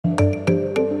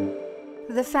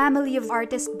The family of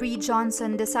artist Bree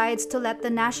Jonson decides to let the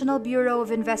National Bureau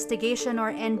of Investigation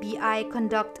or NBI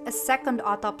conduct a second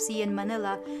autopsy in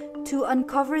Manila to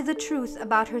uncover the truth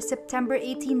about her September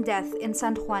 18 death in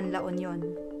San Juan, La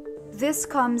Union. This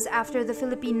comes after the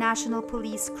Philippine National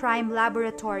Police Crime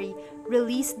Laboratory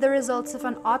released the results of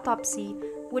an autopsy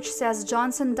which says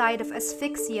Jonson died of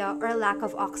asphyxia or lack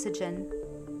of oxygen.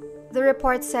 The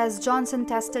report says Jonson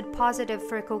tested positive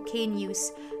for cocaine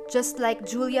use, just like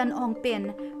Julian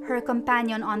Ongpin, her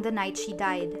companion on the night she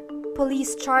died.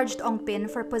 Police charged Ongpin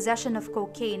for possession of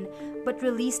cocaine, but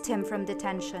released him from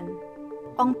detention.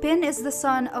 Ongpin is the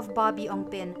son of Bobby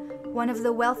Ongpin, one of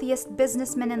the wealthiest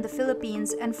businessmen in the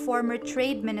Philippines and former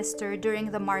trade minister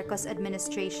during the Marcos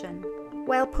administration.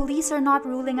 While police are not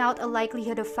ruling out a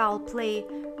likelihood of foul play,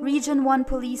 Region 1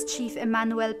 Police Chief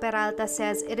Emmanuel Peralta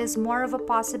says it is more of a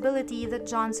possibility that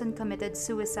Jonson committed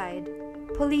suicide.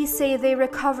 Police say they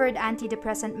recovered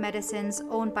antidepressant medicines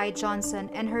owned by Jonson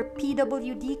and her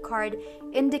PWD card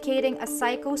indicating a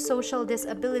psychosocial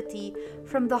disability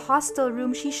from the hostel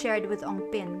room she shared with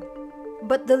Ongpin.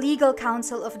 But the legal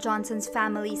counsel of Jonson's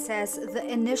family says the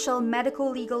initial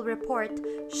medical legal report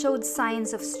showed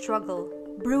signs of struggle.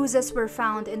 Bruises were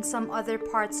found in some other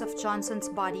parts of Jonson's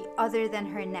body other than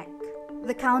her neck.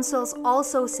 The counsels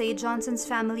also say Jonson's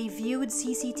family viewed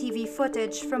CCTV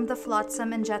footage from the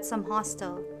Flotsam and Jetsam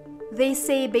hostel. They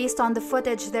say based on the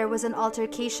footage there was an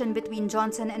altercation between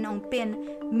Jonson and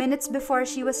Ongpin minutes before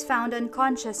she was found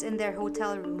unconscious in their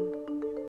hotel room.